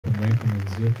bariki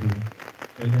mwenzi yetu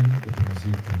Hellen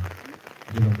kupumzika.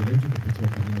 Jina letu kupitia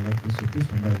kwa jina la Yesu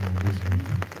Kristo ambaye ni Mwokozi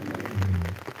wetu.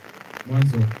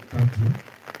 Mwanzo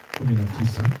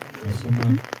 3:19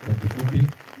 nasoma kwa kifupi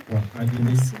kwa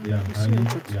ajili ya hali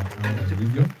ya anga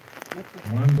ilivyo.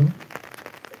 Mwanzo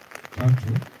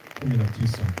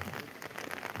 3:19.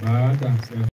 Baada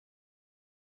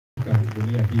ya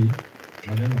dunia hii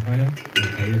maneno haya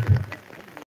yakawepo.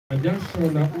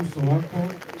 Jasho la uso wako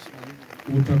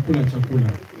utakula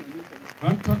chakula,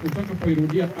 hata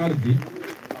utakapoirudia ardhi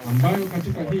ambayo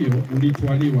katika hiyo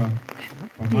ulitwaliwa,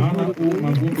 kwa maana u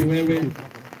mavumbi wewe,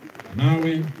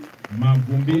 nawe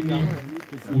mavumbini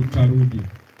utarudi.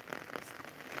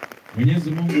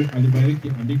 Mwenyezi Mungu alibariki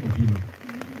andiko hilo.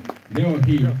 Leo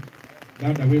hii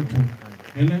dada wetu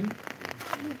Hellen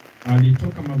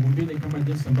alitoka mavumbini kama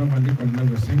jinsi ambavyo andiko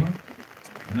linavyosema,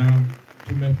 na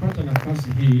tumepata nafasi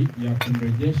hii ya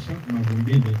kumrejesha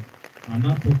mavumbini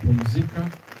anapopumzika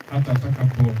hata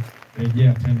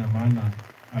atakaporejea tena, maana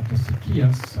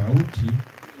atasikia sauti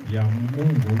ya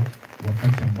Mungu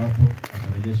wakati ambapo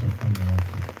atarejesha ufalme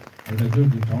wake. Dada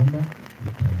George, utaomba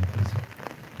utaelekeza.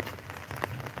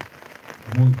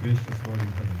 Most gracious Lord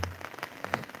in heaven,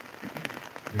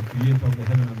 the creator of the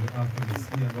heaven and the earth and the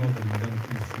sea and all the mundane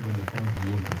things even the fountain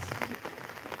waters,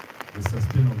 the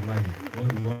sustainer of life.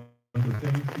 Lord, we want to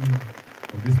thank you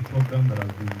for this program that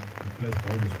has been blessed by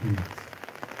all the spirits.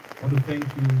 I want to thank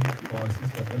you for our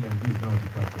sister Hellen, who is now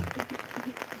departed.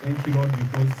 Thank you, Lord,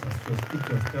 because as your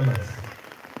scriptures tell us,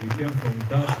 we came from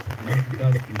dust, and to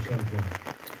dust we shall go.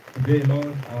 Today,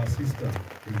 Lord, our sister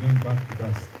is going back to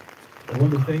dust. I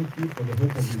want to thank you for the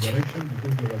hope of resurrection,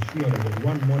 because you are assured that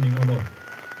one morning, O Lord,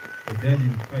 the dead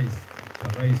in Christ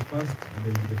shall rise first, and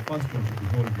they will be the first one to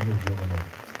behold you, O Lord.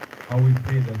 How we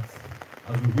pray that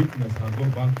as we witness and go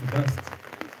back to dust,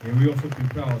 may we also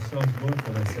prepare ourselves, Lord,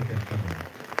 for the second coming.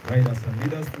 Guide us and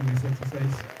lead us through this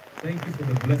exercise. Thank you for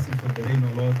the blessings of the rain, O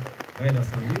Lord. Guide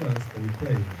us and lead us, for we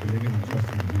pray, believing and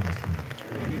trusting in Jesus' name.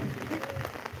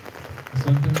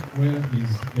 Asante. Where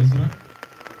is Ezra?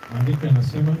 Andiko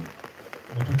yanasema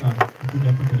nataka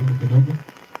kuja hapo karibu kidogo.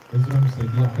 Ezra,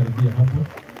 msaidia karibia hapo.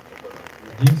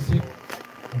 Jinsi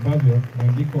ambavyo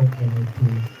maandiko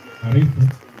yametuarifu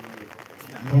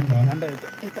kwamba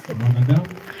mwanadamu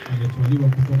ametwaliwa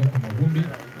kutoka kwa mavumbi,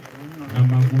 na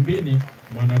mavumbini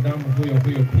mwanadamu huyo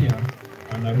pia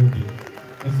anarudi.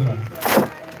 Ezra.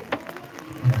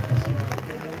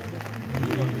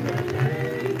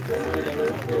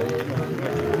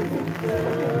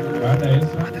 Baada ya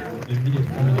Ezra, the immediate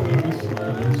family members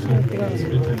can also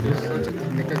participate in this.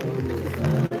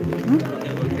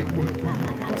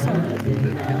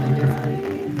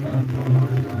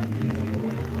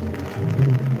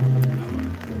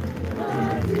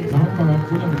 Naomba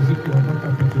kuna muziki wataka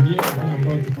kutulia,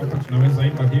 ambao tupata tunaweza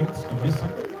imba hymns kabisa.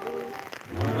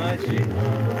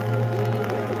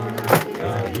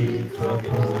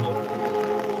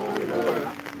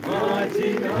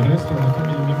 The rest of the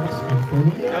family members can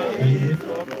follow.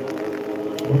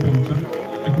 Open mchana,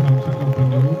 kuna mchana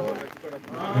upande huu,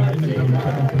 wengine kuna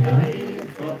mchana upande huu.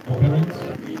 The parents,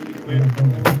 and from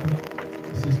the people,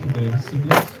 assist the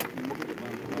siblings.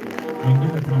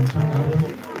 Wengine kuna mchana hapa.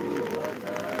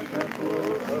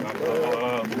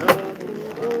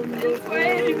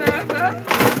 Kweli baba.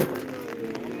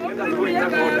 Mungu ya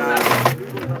baba.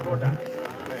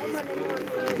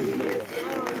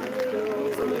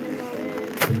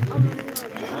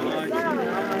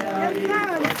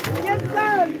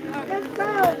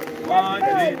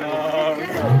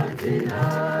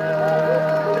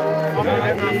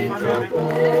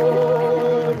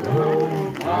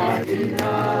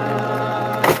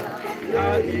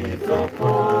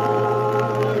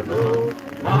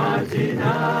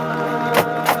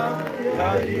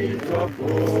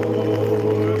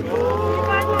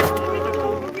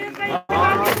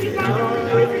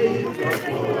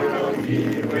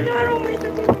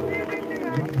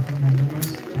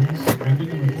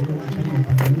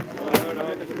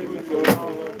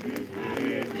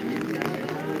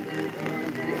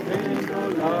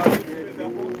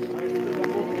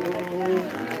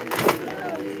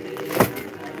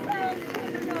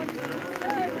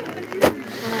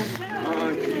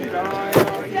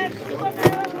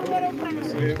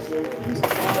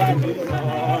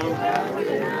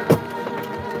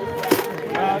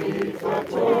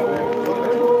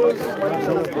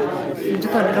 Itu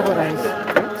kan ada orang.